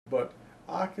But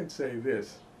I can say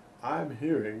this, I'm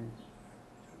hearing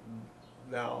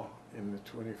now in the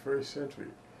 21st century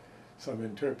some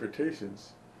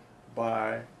interpretations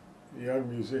by young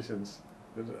musicians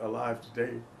that are alive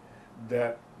today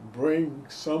that bring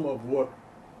some of what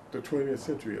the 20th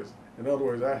century is. In other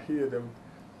words, I hear them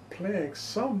playing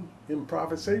some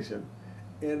improvisation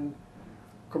in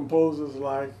composers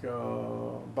like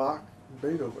Bach,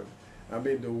 Beethoven. I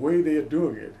mean, the way they're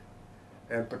doing it,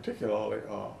 and particularly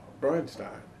Bernstein.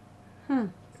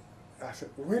 I said,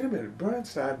 wait a minute,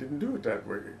 Bernstein didn't do it that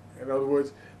way. In other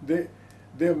words,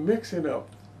 they're mixing up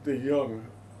the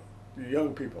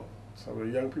young people. Some of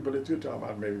the young people that you're talking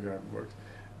about maybe haven't worked.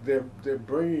 They're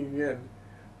bringing in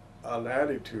an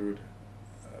attitude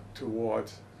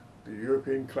towards the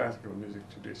European classical music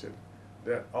tradition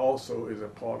that also is a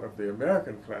part of the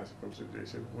American classical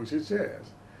tradition, which is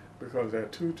jazz, because there are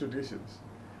two traditions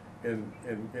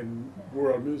in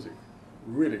world music,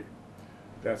 really.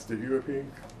 That's the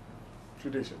European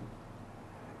tradition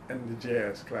and the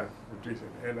jazz classical tradition.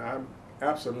 And I'm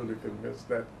absolutely convinced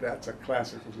that that's a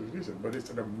classical tradition, but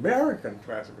it's an American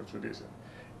classical tradition.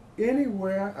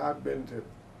 Anywhere I've been to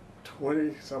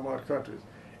 20 some odd countries,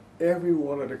 every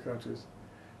one of the countries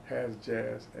has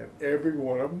jazz, and every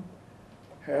one of them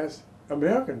has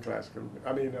American classical,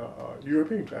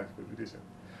 European classical tradition.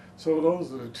 So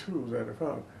those are the two that are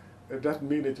found. It doesn't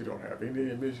mean that you don't have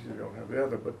Indian music, you don't have the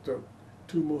other, but the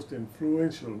two most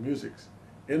influential musics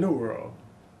in the world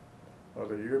are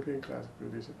the European classical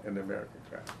tradition and the American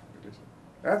classical tradition.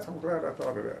 I'm glad I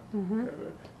thought of that.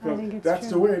 I think it's that's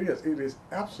true. the way it is. It is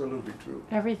absolutely true.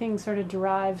 Everything sort of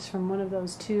derives from one of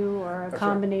those two, or a That's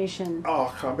combination. Right.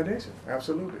 Oh, combination,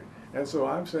 absolutely. And so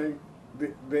I'm saying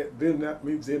then that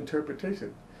means the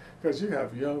interpretation, because you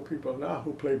have young people now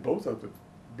who play both of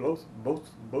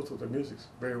the musics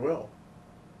very well.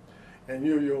 And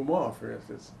Yo-Yo Ma, for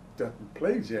instance, doesn't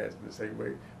play jazz in the same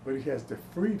way, but he has the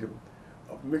freedom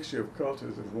of mixture of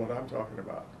cultures is what I'm talking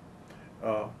about.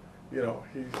 You know,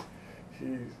 he's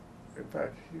in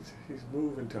fact he's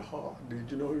moving to Harvard.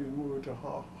 Did you know he's moving to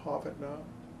Harvard now?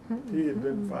 He had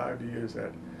been 5 years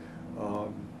at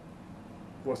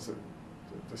what's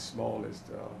the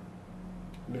smallest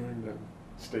New England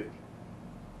state?